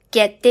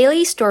Get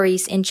daily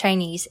stories in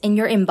Chinese in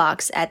your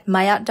inbox at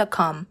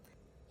maya.com.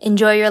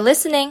 Enjoy your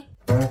listening!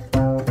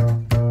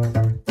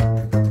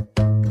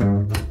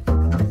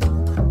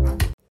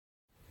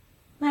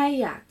 玛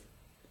雅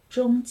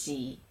终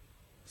极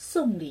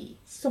送礼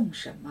送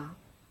什么？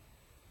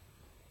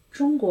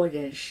中国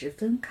人十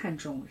分看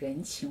重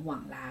人情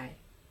往来，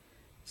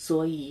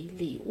所以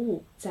礼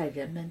物在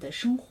人们的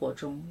生活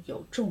中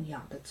有重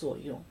要的作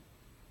用。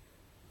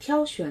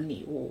挑选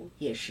礼物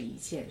也是一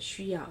件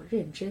需要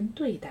认真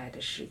对待的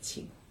事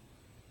情。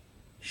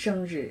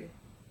生日、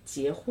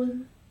结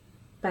婚、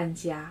搬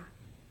家、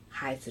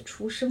孩子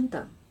出生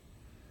等，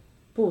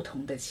不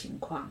同的情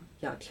况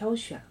要挑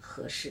选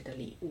合适的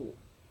礼物。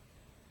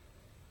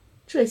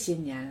这些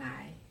年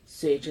来，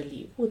随着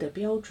礼物的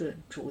标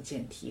准逐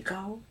渐提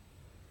高，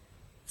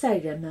在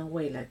人们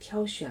为了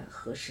挑选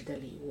合适的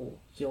礼物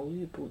犹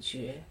豫不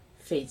决、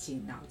费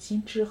尽脑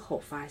筋之后，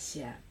发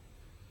现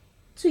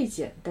最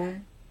简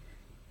单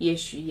也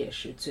许也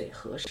是最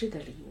合适的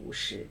礼物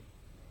是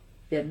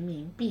人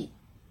民币。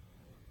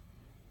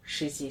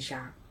实际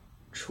上，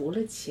除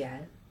了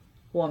钱，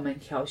我们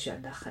挑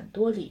选的很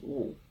多礼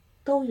物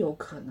都有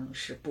可能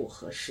是不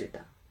合适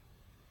的。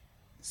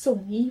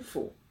送衣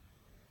服，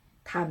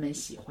他们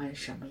喜欢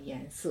什么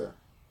颜色，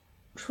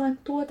穿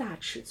多大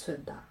尺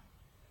寸的，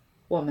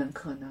我们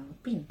可能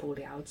并不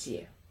了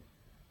解。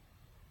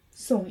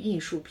送艺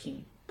术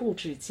品布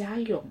置家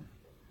用，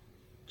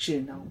只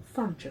能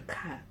放着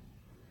看，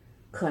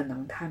可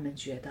能他们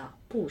觉得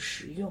不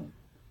实用。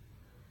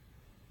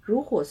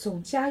如果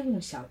送家用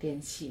小电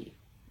器，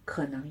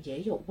可能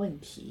也有问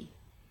题。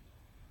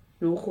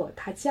如果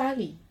他家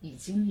里已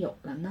经有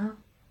了呢？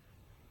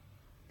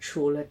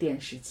除了电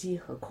视机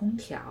和空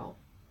调，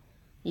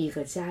一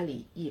个家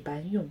里一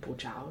般用不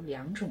着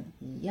两种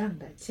一样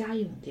的家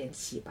用电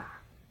器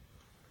吧？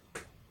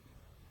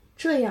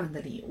这样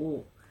的礼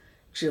物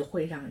只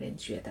会让人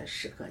觉得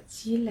是个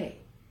鸡肋，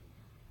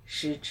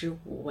食之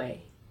无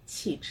味，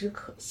弃之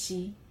可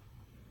惜。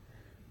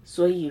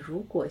所以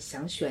如果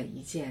想选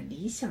一件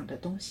理想的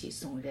东西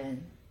送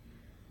人，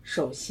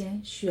首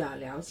先需要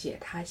了解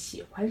他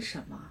喜欢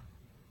什么，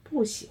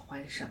不喜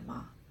欢什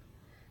么，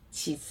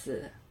其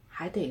次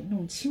还得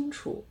弄清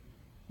楚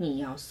你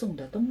要送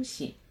的东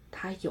西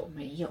他有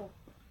没有。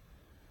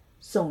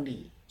送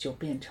礼就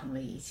变成了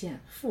一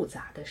件复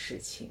杂的事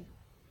情，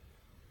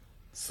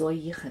所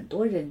以很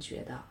多人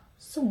觉得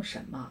送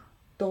什么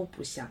都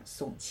不像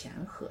送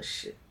钱合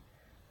适。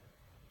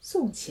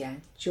送钱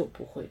就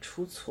不会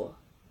出错，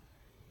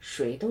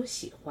谁都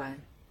喜欢，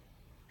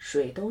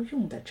谁都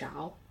用得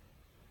着，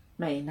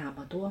没那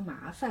么多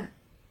麻烦。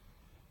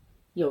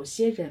有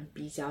些人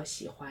比较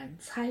喜欢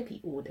猜礼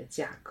物的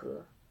价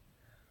格，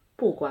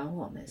不管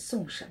我们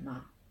送什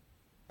么，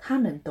他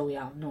们都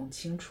要弄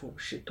清楚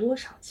是多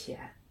少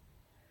钱。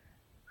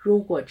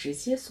如果直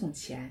接送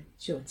钱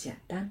就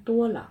简单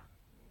多了，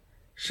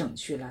省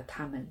去了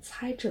他们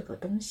猜这个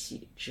东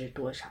西值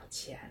多少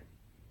钱。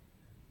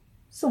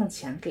送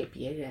钱给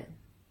别人，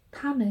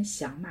他们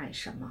想买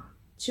什么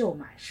就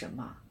买什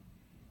么，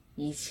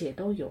一切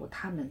都由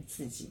他们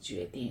自己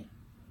决定。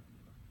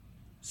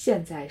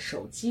现在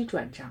手机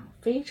转账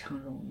非常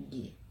容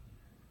易，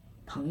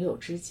朋友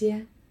之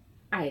间、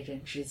爱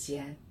人之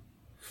间、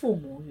父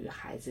母与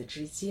孩子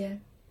之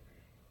间，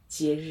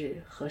节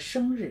日和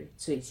生日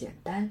最简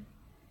单，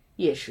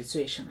也是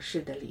最省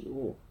事的礼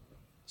物，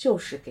就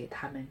是给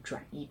他们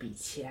转一笔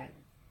钱。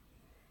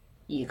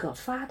一个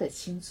发的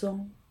轻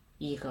松，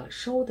一个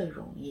收的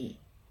容易。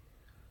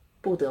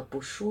不得不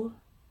说，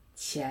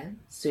钱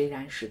虽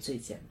然是最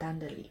简单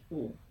的礼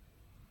物，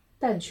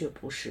但却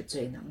不是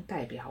最能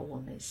代表我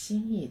们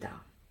心意的。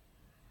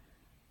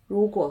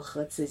如果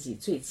和自己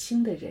最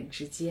亲的人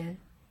之间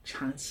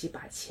长期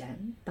把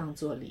钱当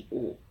作礼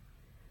物，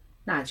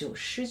那就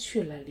失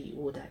去了礼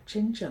物的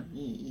真正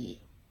意义。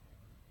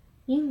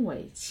因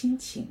为亲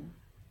情、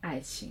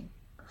爱情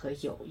和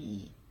友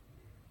谊，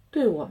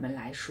对我们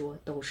来说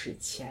都是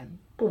钱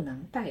不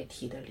能代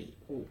替的礼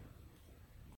物。